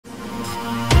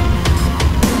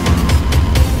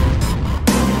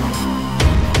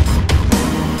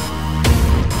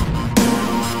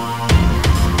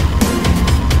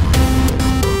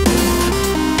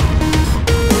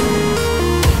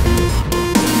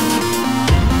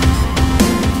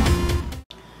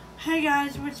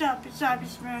what's up? It's Abby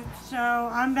Smith. So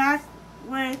I'm back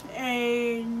with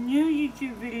a new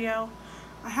YouTube video.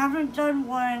 I haven't done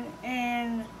one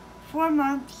in 4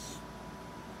 months.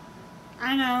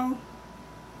 I know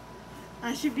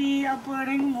I should be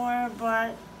uploading more,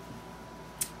 but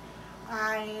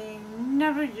I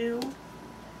never do.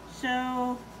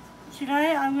 So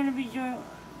today I'm gonna be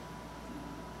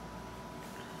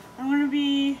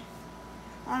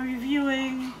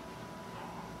reviewing.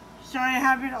 So I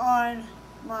have it on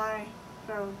my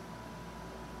phone.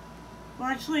 Well,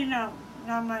 actually, no,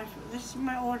 not my phone. This is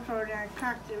my old phone, and I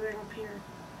cracked it right up here.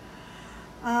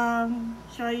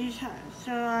 So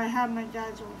I have my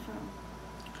dad's old phone.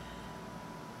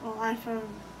 Well, iPhone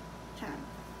 10.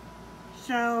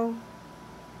 So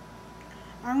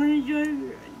I'm gonna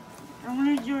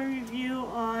do a review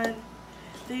on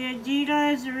the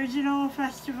Adidas Originals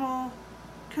Festival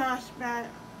Crossbody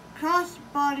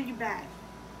Bag.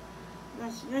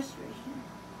 That's this right here.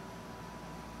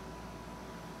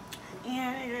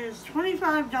 And it is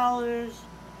 $25,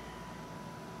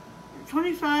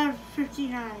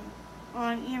 $25.59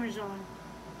 on Amazon.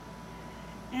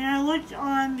 And I looked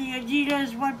on the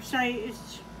Adidas website,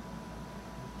 it's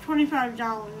 $25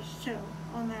 too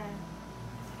on there.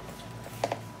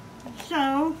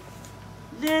 So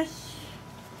this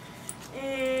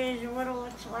is what it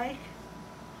looks like.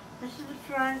 This is the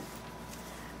front,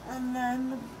 and then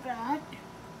the back.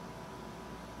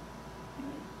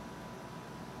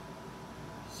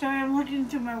 Sorry, I'm looking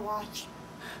through my watch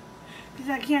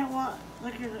because I can't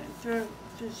look at it through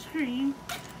the screen.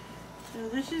 So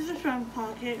this is the front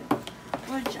pocket,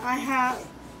 which I have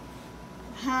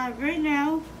right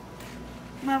now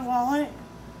my wallet,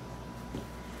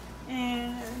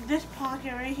 and this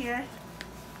pocket right here.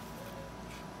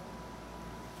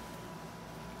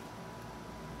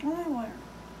 What do I wear?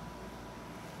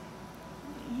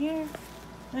 Here,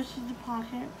 this is the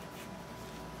pocket.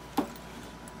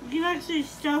 You can actually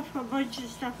stuff a bunch of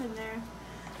stuff in there,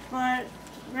 but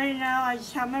right now I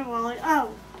just have my wallet.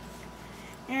 Oh,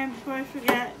 and before I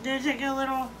forget, there's like a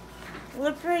little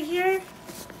lip right here.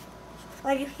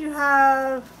 Like if you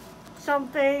have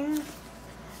something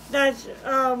that's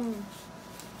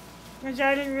which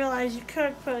I didn't realize you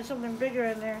could put something bigger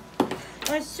in there.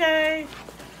 Let's say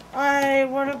I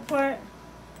want to put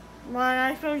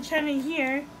my iPhone 10 in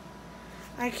here.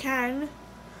 I can,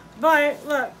 but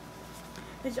look,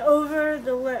 it's over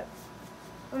the lip.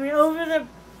 I mean, over the,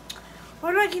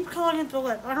 why do I keep calling it the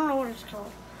lip? I don't know what it's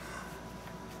called.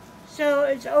 So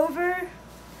it's over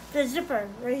the zipper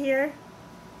right here.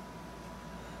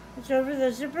 It's over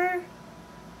the zipper.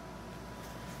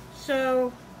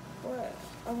 So what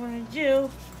I'm going to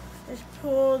do is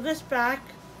pull this back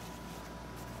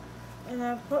and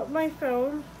then put my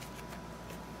phone,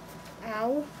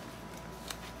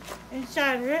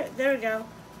 inside of it. There we go.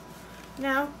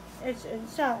 Now it's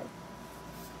inside.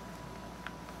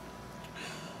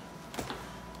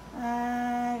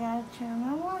 I gotta turn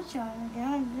my watch on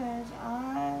again because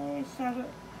I set it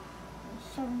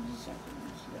 70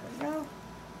 seconds. There we go.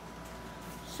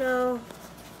 So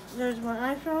there's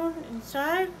my iPhone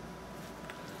inside,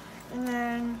 and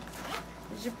then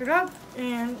zip it up,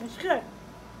 and it's good.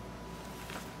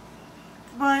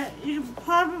 But you can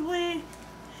probably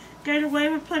get away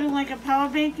with putting like a power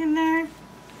bank in there.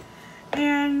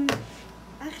 And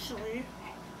actually,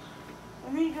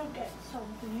 let me go get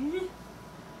something.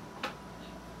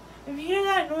 If you hear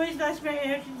that noise, that's my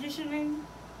air conditioning.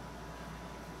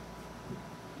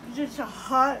 It's a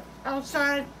hot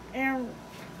outside air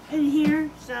in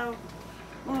here, so,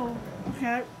 oh,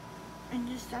 okay. And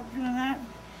just stop doing that.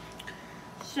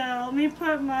 So let me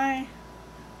put my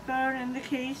phone in the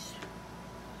case,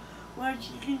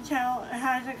 which you can tell it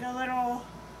has like a little,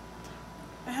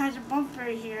 it has a bump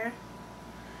right here.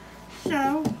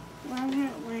 So what I'm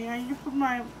gonna wait, I need to put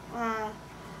my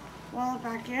wallet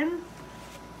back in.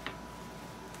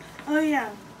 Oh yeah,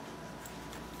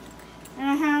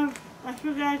 and I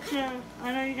forgot to,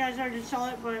 I know you guys already saw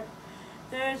it, but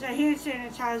there's a hand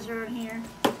sanitizer in here.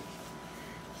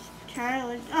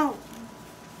 Okay, oh,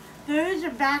 there is a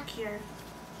back here,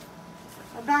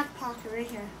 a back pocket right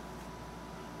here,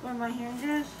 where my hand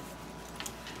is.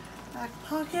 Back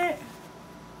pocket.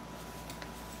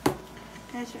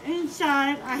 Okay, so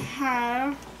inside I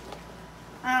have,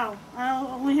 I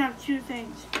only have 2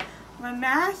 things. My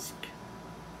mask,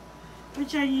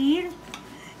 which I need,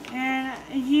 and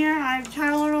in here I have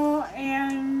Tylenol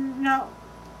and,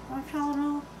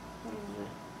 Tylenol? What is it?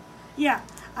 Yeah,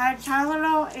 I have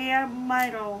Tylenol and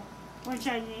Midol, which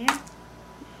I need.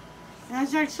 And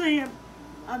that's actually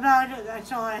about it.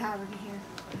 That's all I have in here.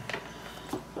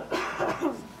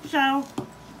 So,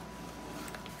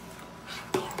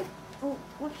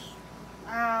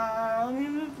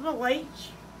 lights.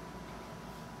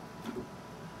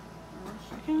 One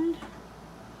second.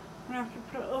 I'm gonna have to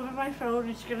put it over my phone.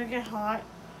 It's gonna get hot.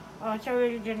 Oh, it's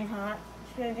already getting hot.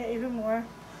 It's gonna get even more.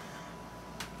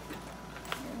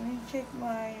 Let me take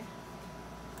my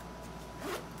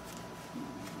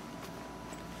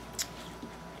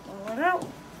pull it out.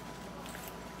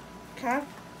 Okay.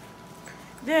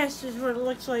 This is what it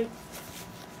looks like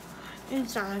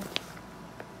inside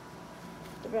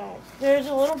the bag. There's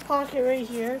a little pocket right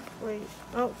here. Wait.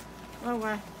 Oh. Oh,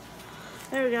 wow.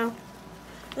 There we go.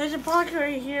 There's a pocket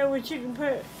right here which you can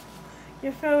put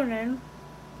your phone in.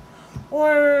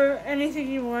 Or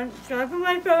anything you want. So I put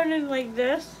my phone in like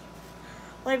this.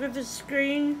 Like with the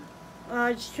screen.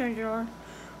 I just turned it on.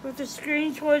 With the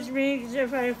screen towards me, because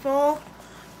if I fall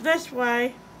this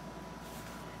way,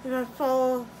 if I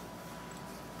fall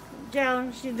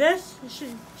down, see this? It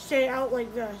should stay out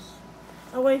like this,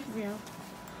 away from you.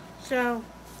 So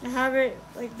I have it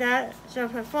like that. So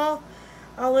if I fall,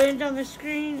 I'll land on the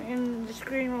screen and the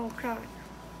screen won't crack.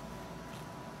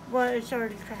 But it's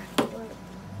already cracked. But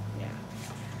yeah.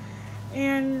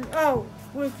 And oh,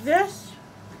 with this,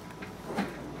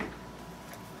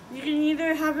 you can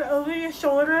either have it over your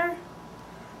shoulder,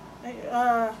 like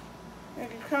a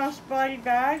crossbody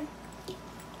bag.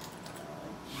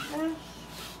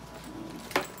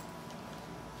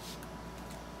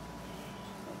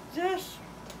 This,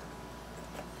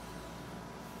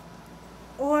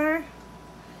 or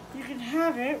you can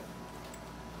have it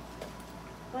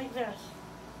like this.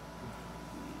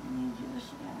 Let me do this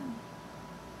again.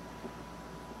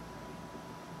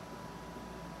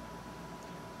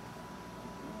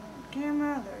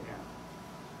 Camera, there we go.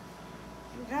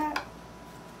 Do that,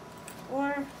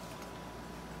 or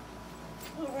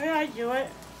the way I do it,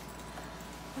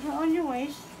 put it on your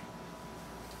waist.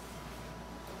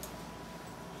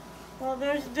 Well,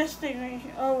 there's this thing right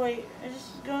here. Oh wait, is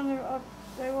this going up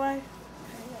the right way?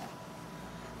 Okay, yeah.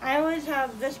 I always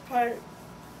have this part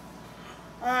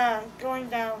going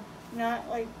down, not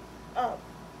like up.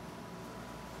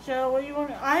 So what you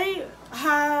want? I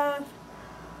have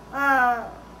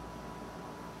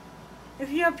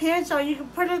if you have pants on, you can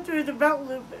put it through the belt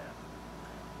loops,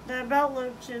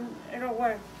 and it'll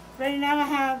work. Right now I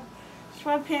have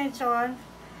sweatpants on,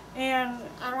 and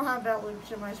I don't have belt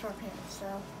loops in my sweatpants,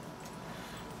 so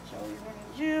we're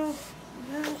gonna do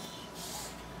this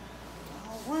the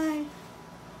whole way.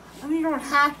 I mean, you don't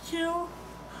have to,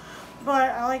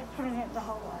 but I like putting it the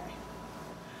whole way.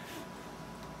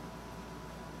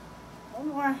 One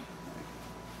more.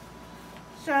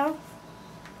 So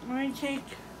I'm going to take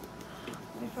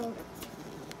my phone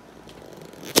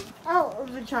out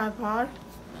of the tripod.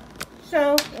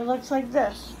 So it looks like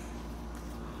this.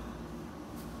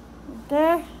 Right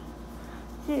there.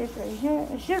 See, it's right here.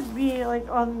 It should be like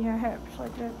on your hips,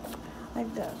 like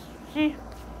this. See?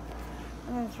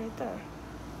 And then it's right there.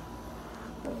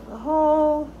 Goes the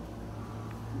whole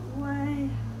way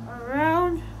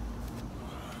around,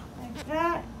 like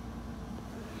that.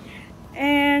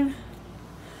 And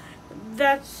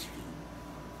that's,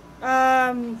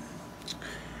 I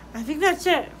think that's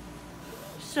it.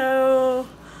 So,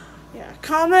 yeah,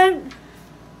 comment,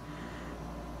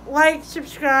 like,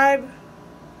 subscribe,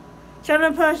 turn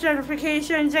on post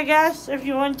notifications, I guess, if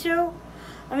you want to.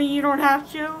 I mean, you don't have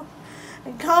to.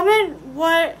 And comment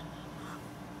what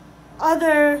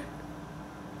other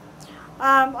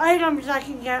items I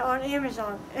can get on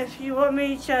Amazon if you want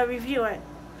me to review it.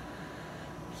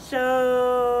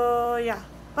 So, yeah.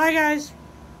 Bye, guys.